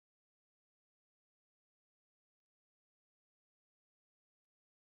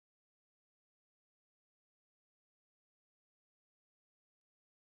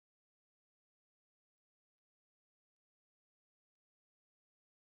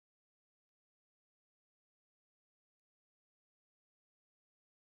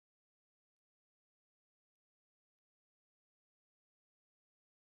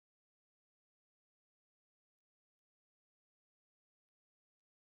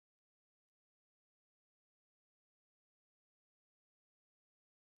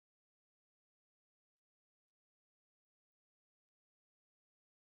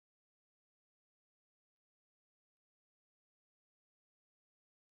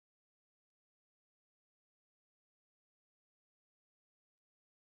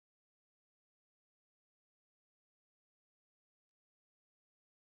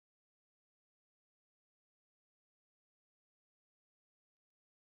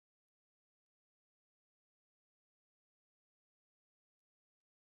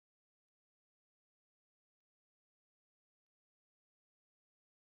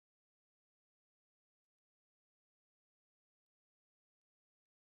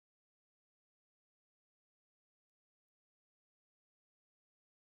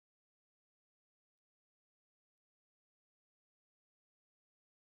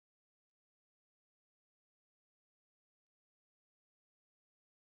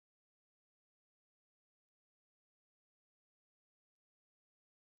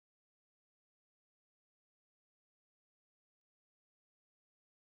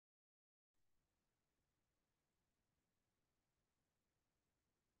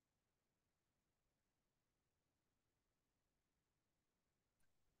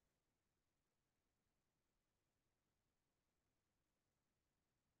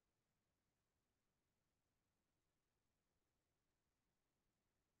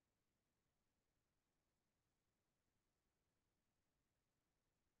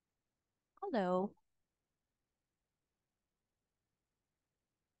Hello.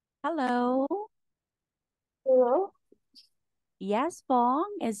 Hello. Hello? Yes,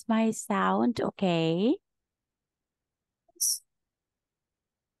 Fong, is my sound okay?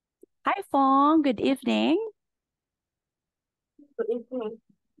 Hi, Fong. Good evening. Good evening.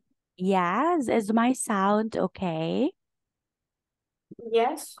 Yes, is my sound okay?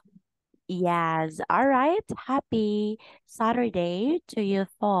 Yes, Yes. All right. Happy Saturday to you,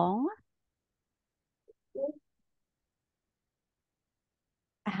 Fong.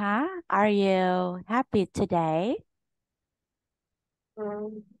 Are you happy today?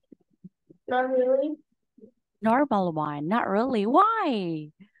 um, not really. Normal one. Not really. Why?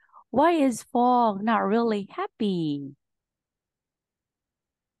 Why is Fong not really happy?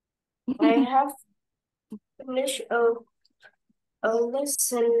 I have finished a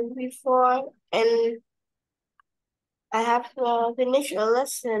lesson before, and I have finished a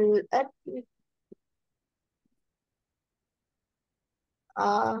lesson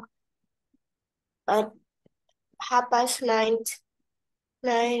uh at 9:30,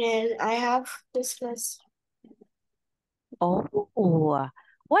 and I have this lesson. Oh,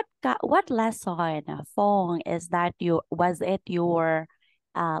 what lesson, Fong, is that was it your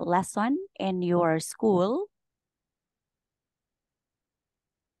lesson in your school?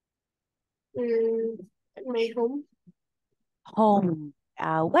 At my home. Home.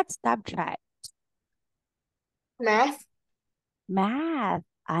 What subject? Math. Math.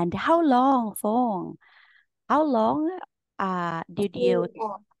 And how long, Fong? How long did you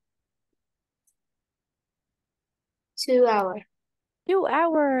 2 hours. 2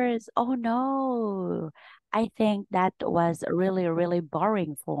 hours? Oh no. I think that was really, really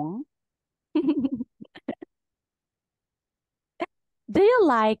boring, Fong. Do you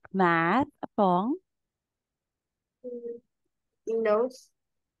like math, Fong? No,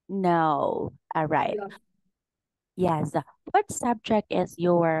 No. All right. no. Yes. What subject is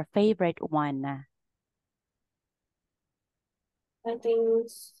your favorite one? I think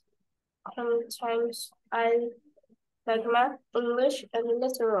sometimes I like math, English, and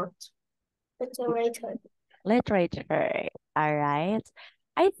literature. Literature. All right.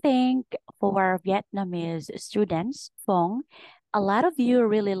 I think for Vietnamese students, Phong, a lot of you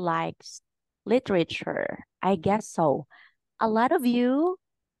really likes literature. I guess so. A lot of you,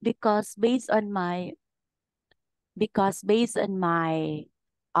 because based on my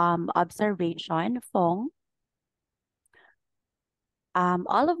observation, Phong,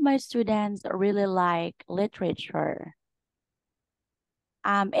 all of my students really like literature.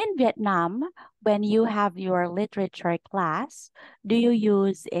 In Vietnam, when you have your literature class, do you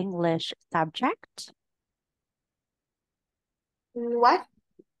use English subject? What?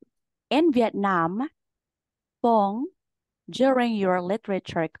 In Vietnam, Phong, during your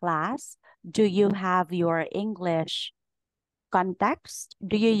literature class, do you have your English context?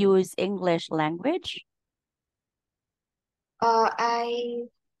 Do you use English language? I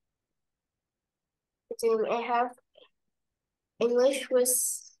think I have English with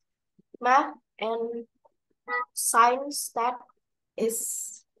math and science. That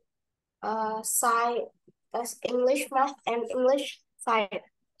is that's English math and English science.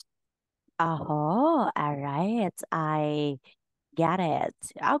 Oh, all right. I get it.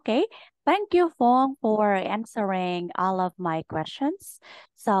 Okay. Thank you, Fong, for answering all of my questions.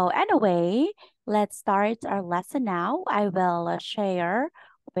 So, anyway, let's start our lesson now. I will share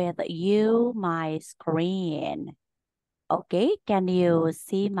with you my screen. Okay. Can you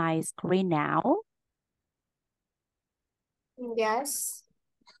see my screen now? Yes.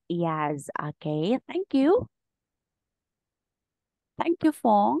 Yes. Okay. Thank you. Thank you,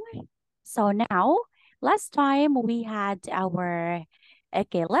 Fong. So now, last time we had our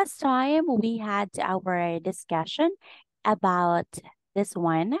discussion about this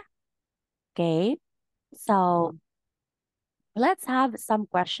one. Okay. So let's have some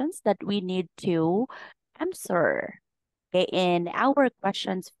questions that we need to answer. Okay. In our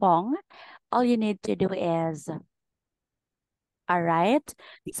questions, Fong, all you need to do is, all right.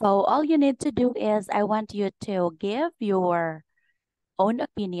 So all you need to do is I want you to give your own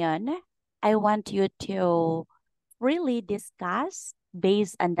opinion. I want you to really discuss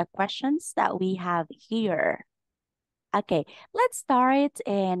based on the questions that we have here. Okay, let's start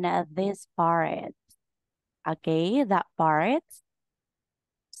in this part. Okay, that part.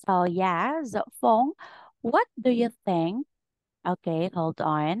 So yes, Fong, what do you think? Okay, hold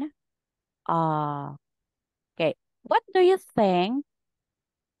on. Uh, okay, what do you think?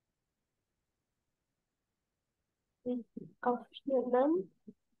 Of Vietnam.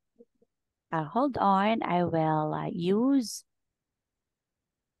 Hold on, I will use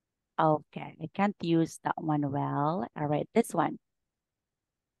Okay, I can't use that one well. All right, this one.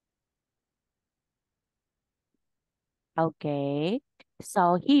 Okay.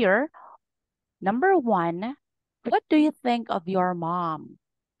 So here, number one, what do you think of your mom?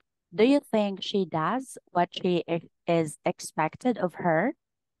 Do you think she does what is expected of her?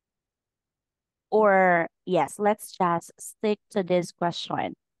 Or, yes, let's just stick to this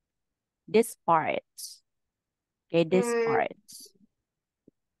question. This part. Okay, this Mm, part.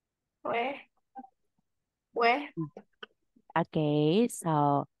 where? Where? Mm, okay,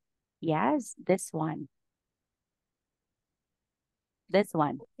 so yes, this one. This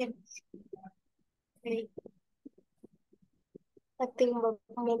one. Okay. I think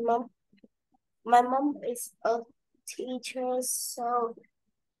my mom is a teacher, so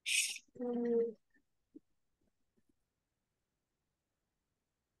she,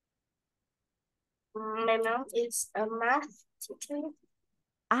 my mom is a math teacher.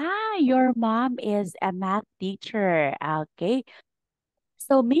 Ah, your mom is a math teacher. Okay.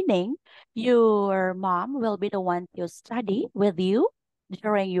 So meaning your mom will be the one to study with you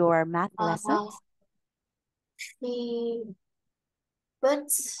during your math Uh, lessons? she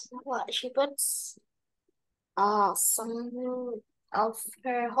she puts some of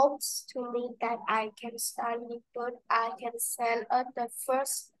her hopes to me that I can study good. I can send at the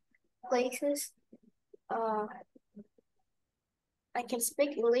first places. Uh, I can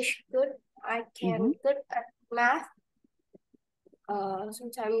speak English good. I Mm-hmm. can good at math.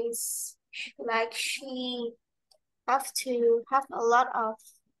 Sometimes like she have to have a lot of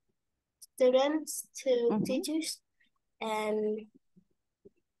students to Mm-hmm. teachers, and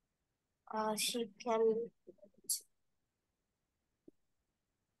she can.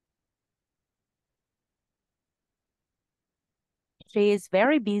 She is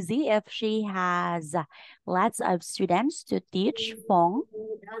very busy if she has lots of students to teach Fong.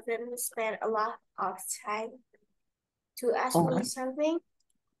 She doesn't spend a lot of time to ask me Or something.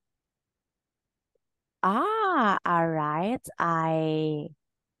 all right.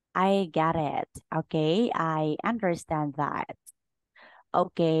 I get it. Okay, I understand that.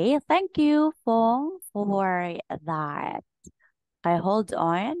 Okay, thank you, Fong, for that. Okay, hold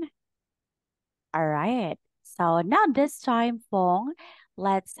on. All right. So now this time, Fong,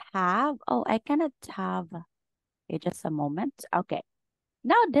 let's have, oh, I cannot have, okay, just a moment. Okay.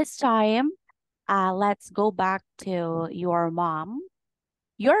 Now this time, let's go back to your mom.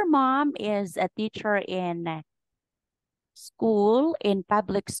 Your mom is a teacher in school, in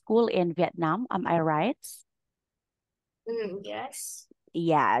public school in Vietnam. Am I right? Yes.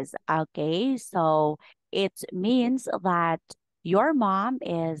 Yes. Okay. So it means that your mom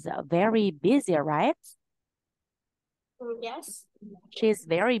is very busy, right? Yes. She's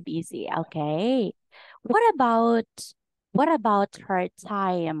very busy. Okay. What about what about her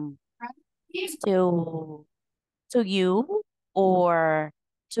time to to you or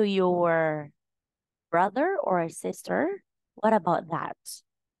to your brother or sister? What about that?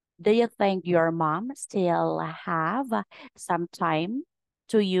 Do you think your mom still have some time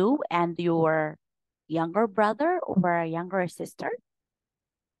to you and your younger brother or younger sister?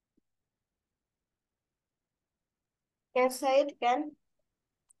 Can you say it again?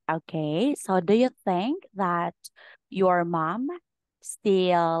 Okay, so do you think that your mom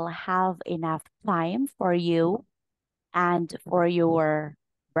still have enough time for you and for your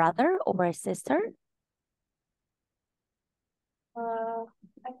brother or sister? Uh,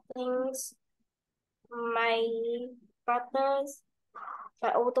 I think my brothers,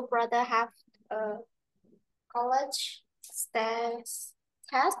 my older brother have a college test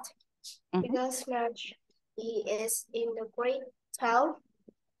Mm-hmm. because now he is in the grade 12.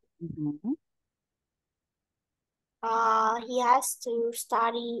 Mm-hmm. He has to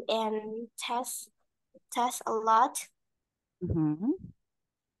study and test a lot. Mm-hmm.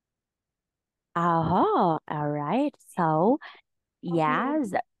 Oh, all right. So, Mhm.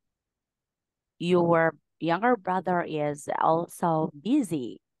 yes, your younger brother is also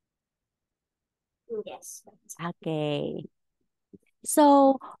busy. Yes. Okay.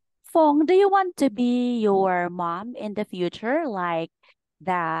 So, Fong, do you want to be your mom in the future? Like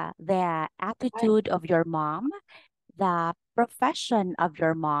the I, attitude of your mom, the profession of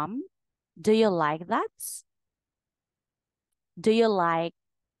your mom. Do you like that? Do you like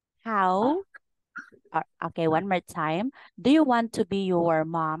how? Okay, one more time. Do you want to be your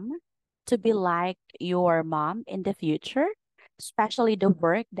mom, to be like your mom in the future, especially the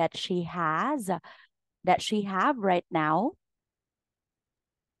work that she has, that she have right now?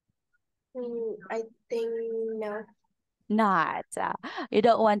 I think no. Not. You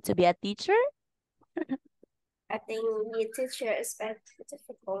don't want to be a teacher? I think the teacher is very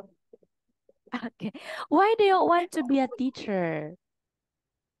difficult. Okay. Why do you want to be a teacher?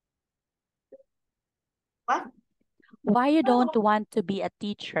 What? Why you don't want to be a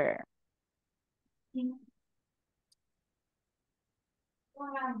teacher?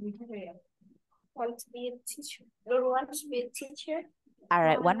 Want to be a teacher? Don't want to be a teacher? All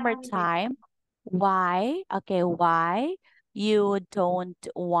right, one more time. Why? Okay, why you don't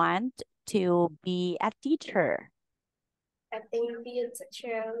want to be a teacher? I think being a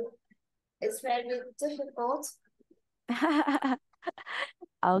teacher is very difficult.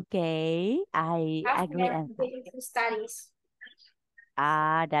 Okay, I I've agree never on that. been to studies.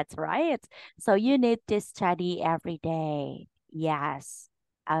 Ah, that's right. So you need to study every day. Yes.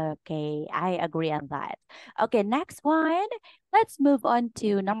 Okay, I agree on that. Okay, next one. Let's move on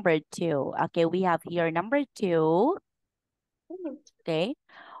to number two. Okay, we have here number two. Okay.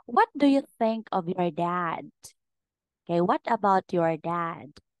 What do you think of your dad? Okay, what about your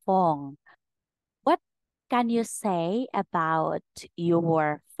dad, Fong? What can you say about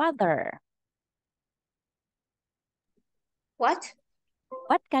your father? What?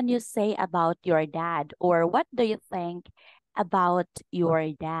 What can you say about your dad? Or what do you think about your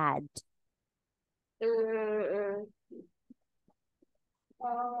dad? Mm,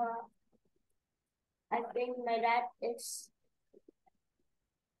 uh, I think my dad is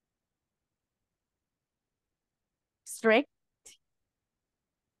Strict?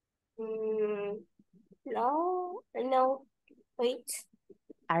 no, no, wait.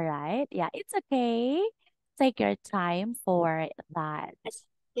 All right. Yeah, it's okay. Take your time for that. I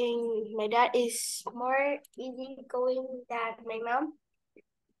think my dad is more easygoing than my mom.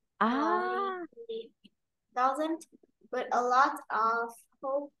 Ah, He doesn't put a lot of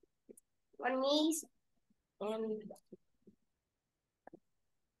hope on me and,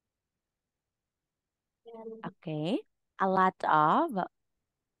 and okay. A lot of.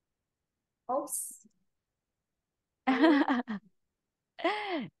 hopes on me.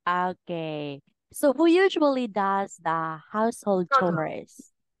 Okay. So who usually does the household No, no.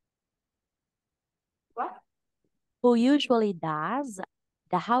 chores? What? Who usually does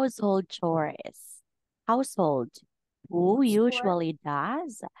the household chores? Household. Who Housework. usually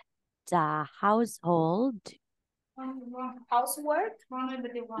does the household? Housework.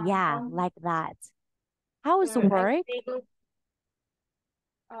 Yeah, like that. I Housework. think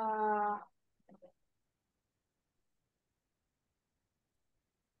uh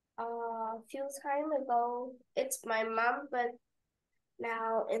few time ago it's my mom, but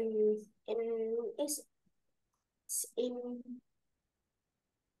now in is in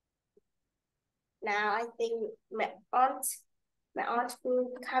now I think my aunt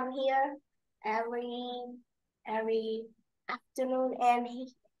will come here every afternoon and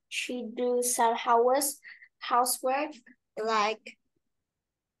she do some housework like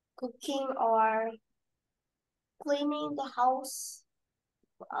cooking or cleaning the house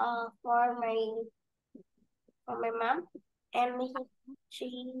for my mom and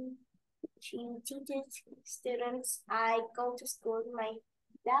she she teaches students. I go to school. My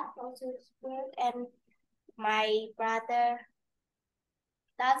dad goes to school, and my brother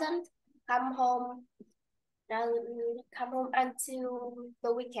doesn't come home. Doesn't come home until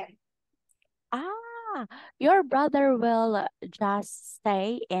the weekend. Ah, your brother will just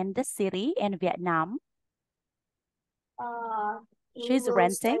stay in the city in Vietnam. Uh, he She's will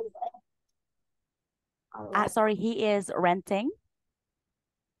stay renting. like Sorry, he is renting.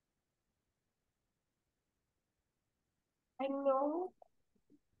 I know.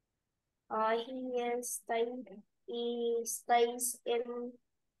 He is staying. He stays in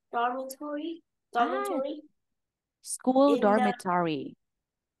dormitory. Ah, Dormitory school in dormitory.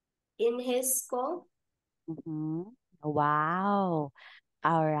 in his school. Mhm. Wow.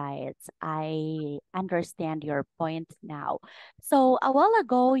 All right. I understand your point now. So a while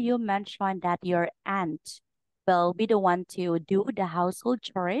ago, you mentioned that your aunt will be the one to do the household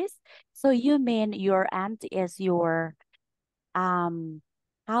chores. So you mean your aunt is your um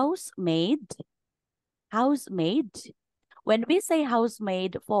housemaid? Housemaid? When we say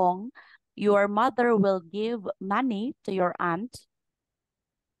housemaid, Fong, your mother will give money to your aunt.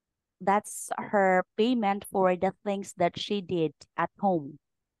 That's her payment for the things that she did at home.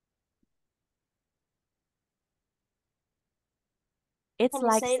 It's Can you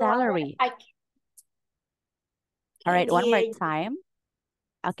like say louder? salary. I All can't right, one more hear you. time.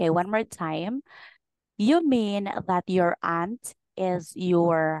 Okay, one more time. You mean that your aunt is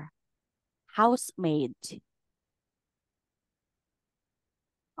your housemaid?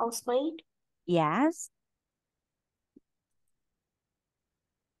 Housemaid. Yes.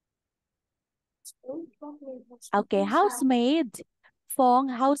 Okay, housemaid. Fong,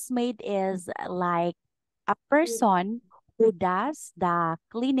 housemaid is like a person who does the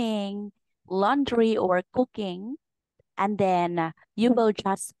cleaning, laundry, or cooking, and then you will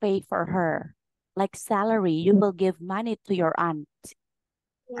just pay for her. Like salary, you will give money to your aunt.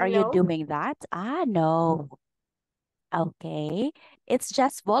 Are you No, doing that? Ah, no. Okay. It's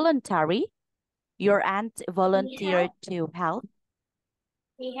just voluntary. Your aunt he volunteered help. to help.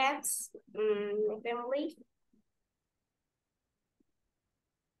 He has family.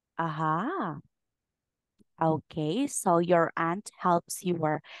 Aha. Okay. So your aunt helps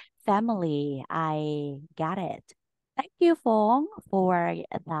your family. I got it. Thank you, Fong, for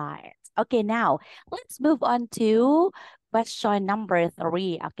that. Okay, now let's move on to question number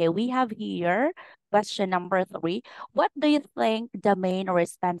three. Okay, we have here question number three. What do you think the main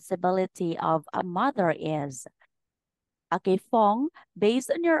responsibility of a mother is? Okay, Fong, based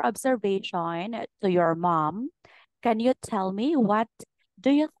on your observation to your mom, can you tell me what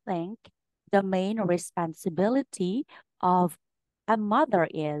do you think the main responsibility of a mother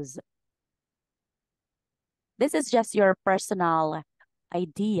is? This is just your personal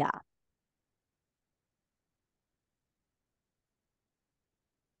idea.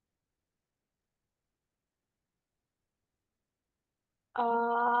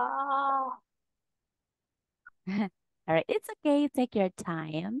 Uh, All right, it's okay. Take your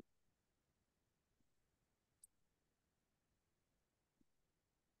time.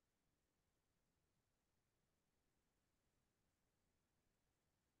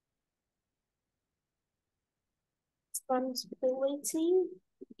 responsibility.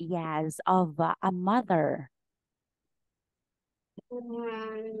 Yes, of a mother.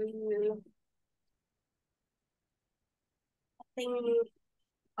 Mm, I think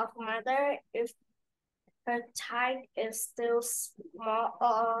of mother if her child is still small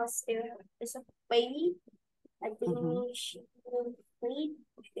or still is a baby. I Mm-hmm. think she will feed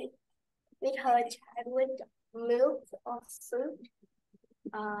her child with milk or food.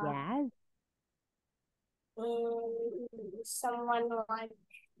 Uh, Yes. someone like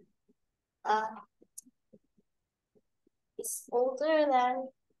is older than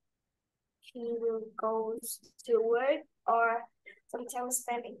she will go to work or sometimes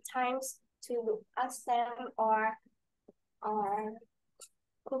spending times to ask them or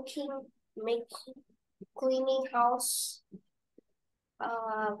cooking, making, cleaning house,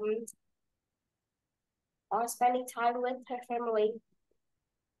 um, or spending time with her family.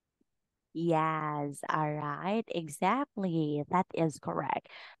 Yes, all right, exactly. That is correct.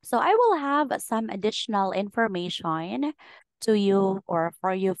 So I will have some additional information to you or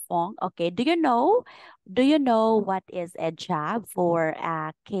for you, Fong. Okay, do you know what is a job for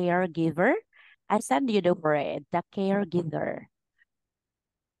a caregiver? I send you the word, the caregiver.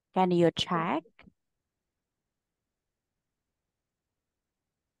 Can you check?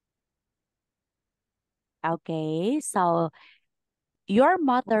 Okay, so your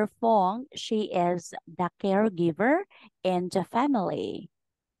mother, Fong, she is the caregiver in the family.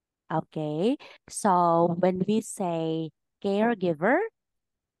 Okay. So when we say caregiver,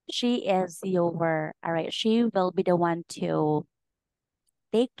 she is all right, she will be the one to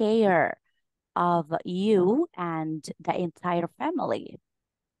take care of you and the entire family.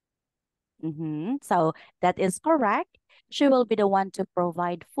 So that is correct. She will be the one to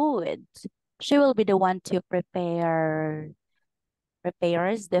provide food. She will be the one to prepares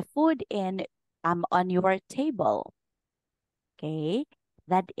the food in on your table. Okay,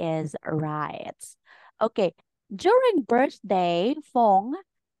 that is right. Okay, during birthday, Fong,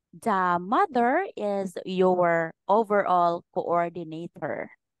 the mother is your overall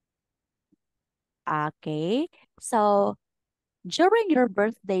coordinator. Okay, so during your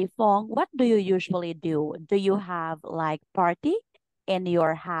birthday, Fong, what do you usually do? Do you have like party in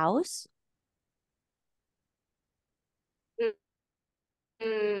your house?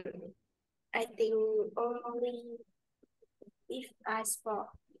 Mm, I think only if I sport.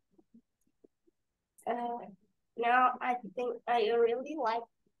 Uh, now I think I really like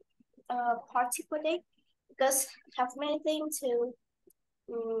party pudding because have many things to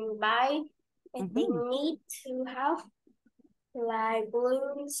buy. I think Mm-hmm. need to have like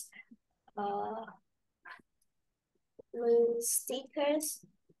balloons, uh, balloon stickers.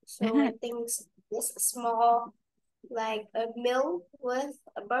 So I think this small like a meal with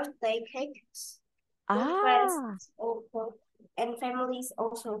a birthday cake with friends Ah, also and families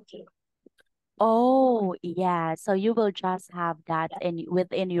also okay. oh, yeah. So you will just have that in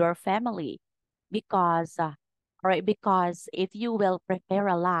within your family because, right, because if you will prepare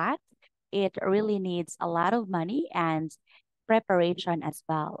a lot, it really needs a lot of money and preparation as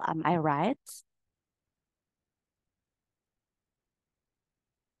well. Am I right?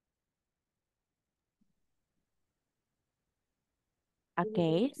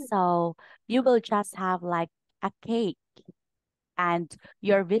 Okay, so you will just have like a cake, and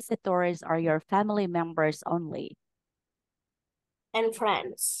your visitors are your family members only and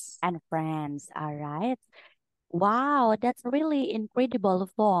friends. and friends. All right. Wow, that's really incredible,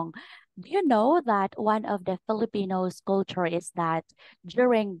 Fong. Do you know that one of the Filipinos' culture is that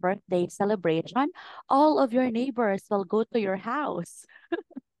during birthday celebration, all of your neighbors will go to your house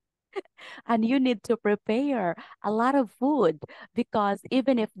and you need to prepare a lot of food because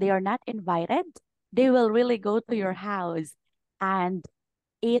even if they are not invited, they will really go to your house and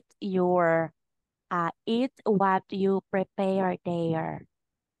eat your eat what you prepare there.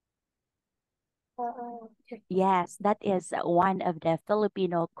 Okay. Yes, that is one of the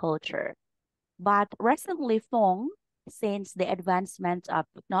Filipino culture. But recently, Fong, since the advancement of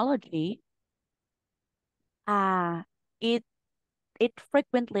technology, uh, it it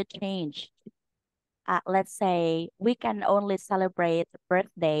frequently changed. Let's say we can only celebrate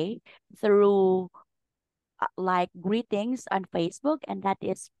birthday through like greetings on Facebook, and that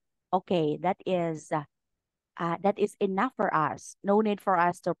is okay. That is enough for us. No need for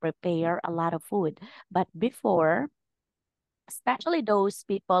us to prepare a lot of food. But before, especially those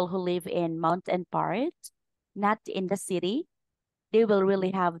people who live in mountain parts, not in the city, they will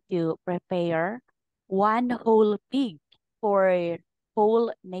really have to prepare one whole pig for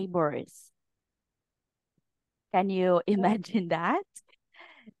whole neighbors. Can you imagine that?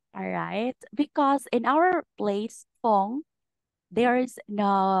 All right. Because in our place, Fong, there's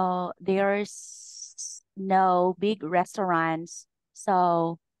no big restaurants.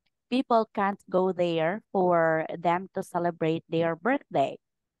 So people can't go there for them to celebrate their birthday.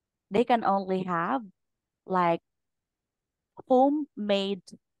 They can only have like homemade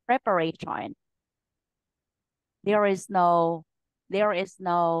preparation. There is no there is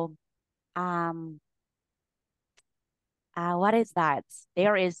no um what is that?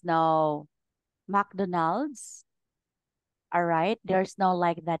 There is no McDonald's. All right. There's no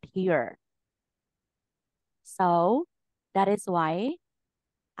like that here. So that is why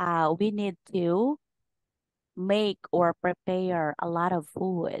we need to make or prepare a lot of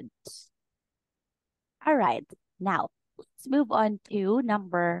foods. All right. Now let's move on to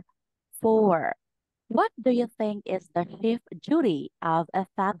number 4. What do you think is the chief duty of a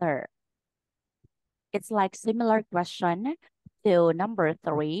father? It's like similar question to number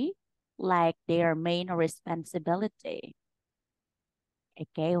 3, like their main responsibility.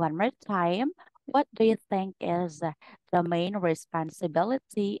 Okay, one more time. What do you think is the main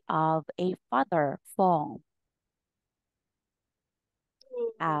responsibility of a father, Fong?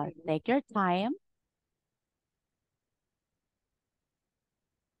 Take your time.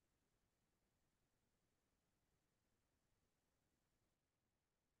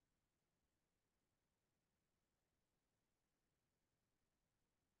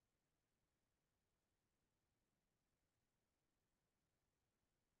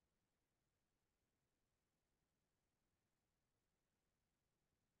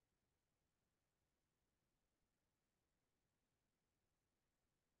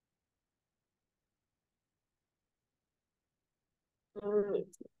 Mm,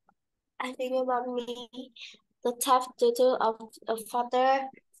 I think about me, the top duty of a father,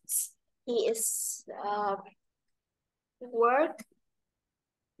 he is work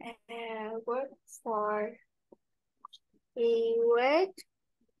work for he work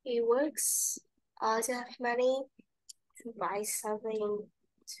he works to have money to buy something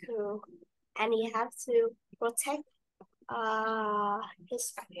to and he have to protect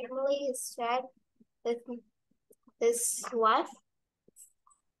his family, his child, his, his wife,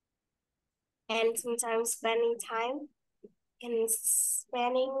 and sometimes spending time and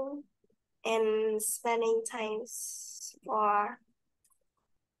spending times for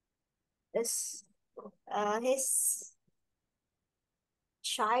his his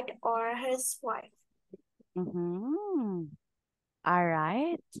child or his wife. Mm-hmm. All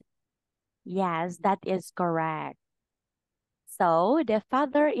right. Yes, that is correct. So the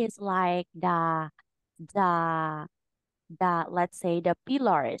father is like the let's say the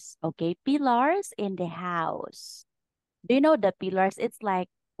pillars, okay? Pillars in the house. Do you know the pillars? It's like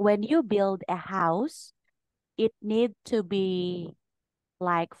when you build a house, it need to be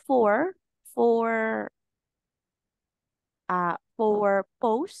like four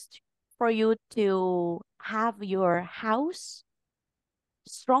posts for you to have your house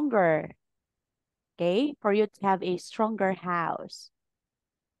stronger, okay? For you to have a stronger house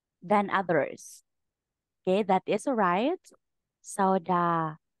than others. Okay, that is right. So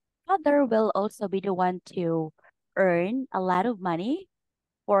the father will also be the one to earn a lot of money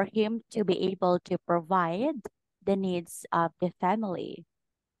for him to be able to provide. the needs of the family.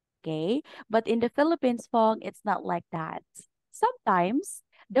 Okay. But in the Philippines, Fong, it's not like that. Sometimes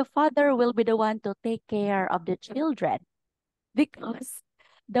the father will be the one to take care of the children because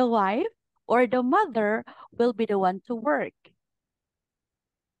the wife or the mother will be the one to work.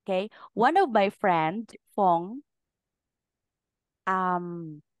 Okay. One of my friend, Fong,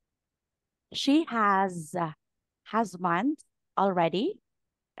 um, she has a husband already.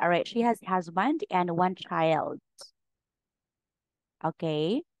 All right. She has husband and one child.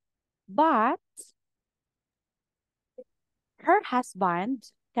 Okay. But her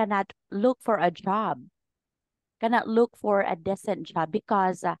husband cannot look for a job, cannot look for a decent job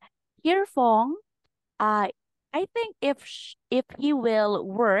because here, Fong, uh, I think if he will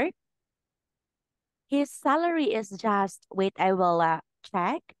work, his salary is just wait. I will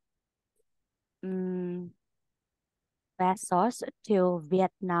check. Mm, pesos to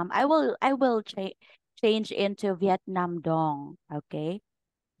Vietnam. I will change into Vietnam dong. Okay,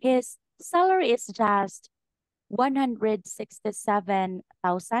 his salary is just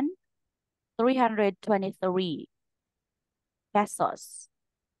 167,323 pesos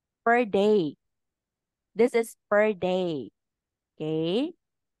per day. This is per day. Okay.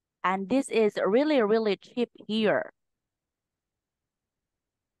 And this is really, really cheap here.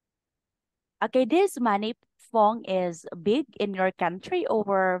 Okay. This money, Fong, is big in your country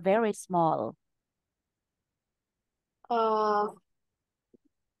or very small?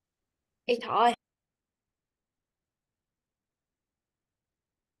 Ít thôi.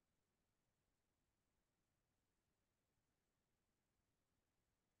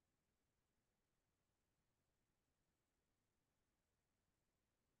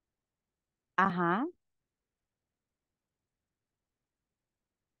 Uh-huh.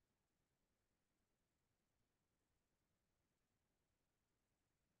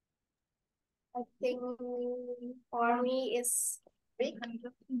 I think for me is big.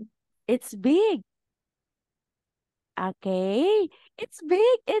 It's big. Okay. It's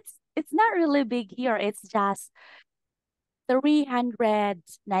big. It's not really big here. It's just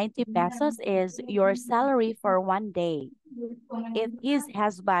 390 pesos is your salary for one day. If his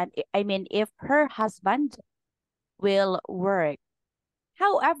husband, I mean, if her husband will work.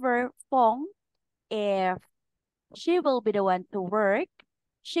 However, Fong, if she will be the one to work,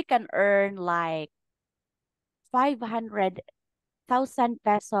 she can earn like 500,000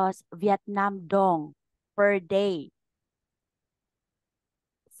 pesos Vietnam dong per day.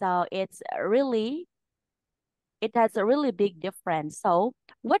 So it has a really big difference. So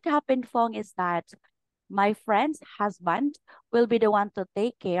what happened, Fong, is that my friend's husband will be the one to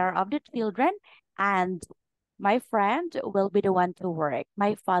take care of the children, and my friend will be the one to work.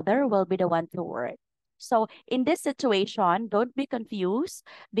 My father will be the one to work. So in this situation, don't be confused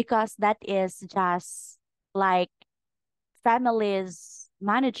because that is just like family's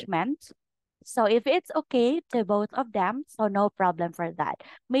management. So if it's okay to both of them, so no problem for that.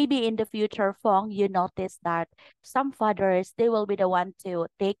 Maybe in the future, Fong, you notice that some fathers, they will be the one to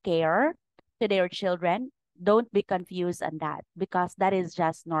take care to their children. Don't be confused on that because that is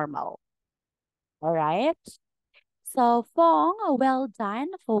just normal. All right. So, Fong, well done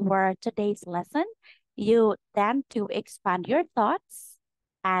for today's lesson. You tend to expand your thoughts.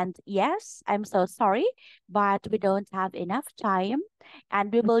 And yes, I'm so sorry, but we don't have enough time.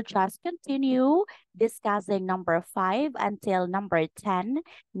 And we will just continue discussing number 5 until number 10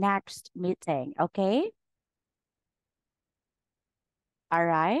 next meeting. Okay? All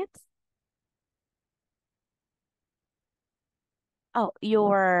right. Oh,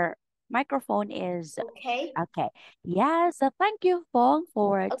 your microphone is Okay. okay. Yes, thank you, Fong,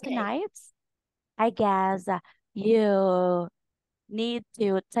 for Okay. tonight. I guess you need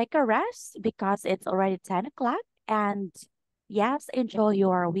to take a rest because it's already 10 o'clock. And yes, enjoy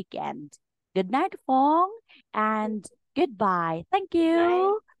your weekend. Good night, Fong, and goodbye. Thank Good night.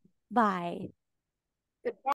 you. Bye. Goodbye.